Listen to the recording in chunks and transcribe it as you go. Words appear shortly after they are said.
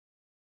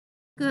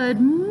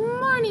Good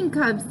morning,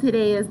 Cubs.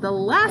 Today is the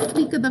last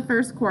week of the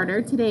first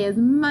quarter. Today is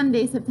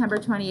Monday, September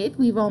 28th.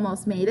 We've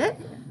almost made it.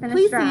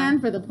 Please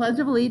stand for the Pledge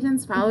of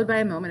Allegiance, followed by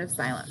a moment of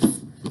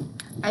silence.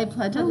 I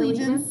pledge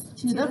allegiance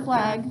to the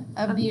flag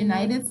of the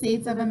United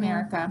States of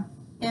America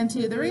and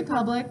to the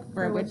republic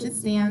for which it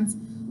stands,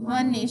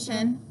 one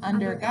nation,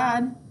 under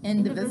God,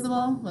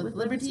 indivisible, with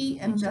liberty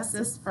and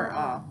justice for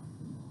all.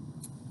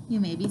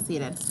 You may be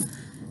seated.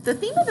 The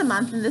theme of the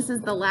month, and this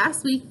is the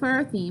last week for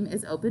our theme,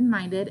 is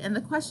open-minded. And the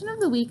question of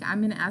the week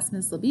I'm going to ask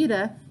Miss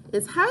Labita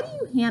is, how do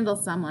you handle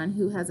someone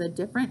who has a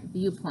different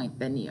viewpoint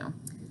than you?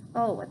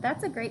 Oh,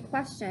 that's a great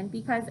question,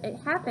 because it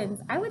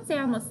happens, I would say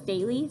almost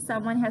daily,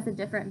 someone has a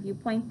different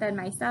viewpoint than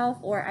myself,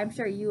 or I'm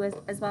sure you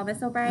as well,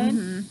 Miss O'Brien.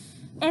 Mm-hmm.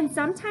 And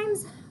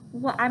sometimes,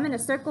 well, I'm going to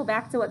circle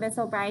back to what Miss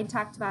O'Brien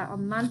talked about a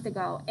month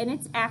ago, and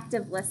it's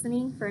active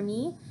listening for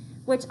me,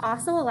 which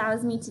also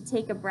allows me to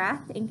take a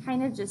breath and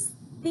kind of just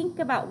think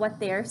about what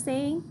they're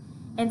saying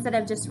instead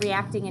of just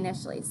reacting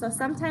initially. So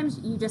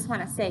sometimes you just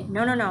want to say,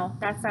 no,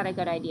 that's not a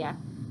good idea.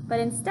 But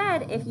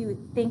instead, if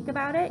you think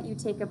about it, you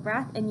take a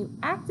breath and you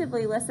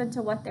actively listen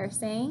to what they're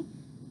saying,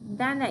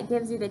 then that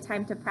gives you the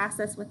time to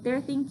process what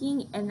they're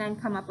thinking and then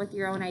come up with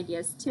your own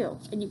ideas too.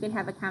 And you can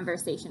have a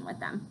conversation with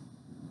them.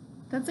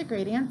 That's a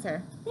great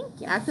answer. Thank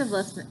you. Active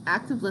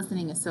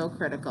listening is so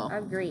critical.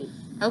 Agreed.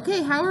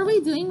 Okay, how are we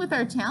doing with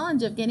our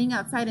challenge of getting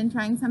outside and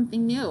trying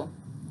something new?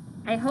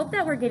 I hope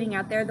that we're getting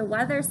out there. The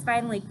weather's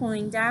finally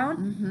cooling down.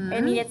 Mm-hmm.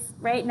 I mean, it's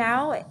right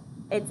now,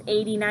 it's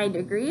 89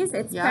 degrees.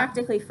 It's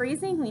practically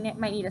freezing. We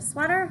might need a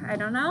sweater. I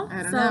don't know.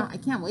 I don't know. I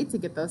can't wait to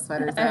get those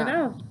sweaters I out.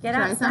 know. Try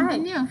outside.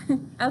 Something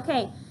new.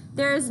 Okay.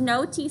 There is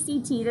no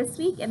TCT this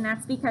week, and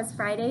that's because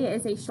Friday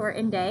is a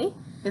shortened day.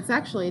 It's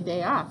actually a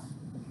day off.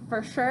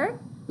 For sure.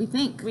 We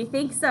think. We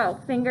think so.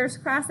 Fingers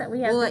crossed that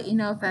we have. We'll let you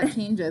know if that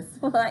changes.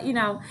 We'll let you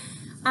know.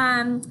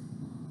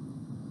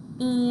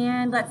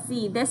 And let's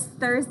see, this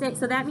Thursday,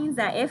 so that means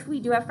that if we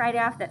do have Friday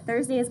off, that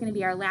Thursday is going to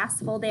be our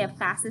last full day of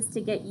classes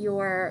to get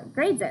your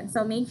grades in.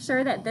 So make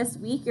sure that this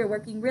week you're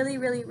working really,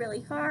 really,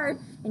 really hard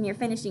and you're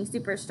finishing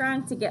super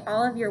strong to get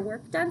all of your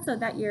work done so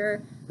that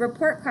your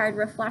report card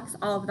reflects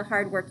all of the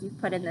hard work you've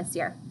put in this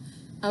year.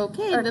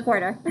 Okay. Or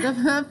quarter.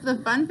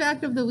 The fun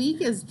fact of the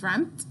week is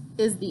dreamt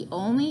is the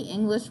only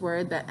English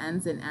word that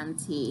ends in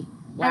MT.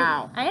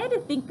 Wow. I had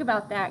to think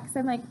about that because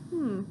I'm like,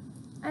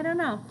 I don't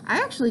know.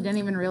 I actually didn't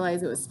even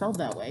realize it was spelled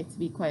that way, to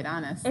be quite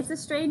honest. It's a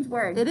strange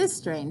word. It is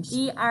strange.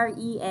 Dreamt.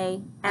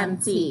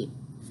 Okay.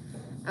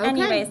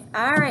 Anyways,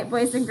 all right,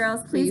 boys and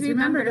girls, please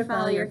remember to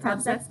follow your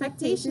Cubs'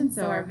 expectations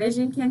so our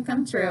vision can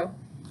come true.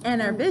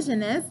 And our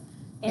vision is,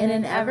 in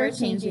an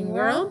ever-changing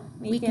world,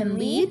 we can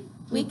lead,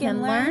 we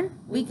can learn,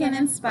 we can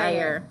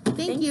inspire.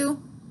 Thank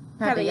you.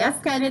 Have a yes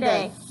kind of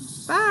day.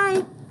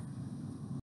 Bye.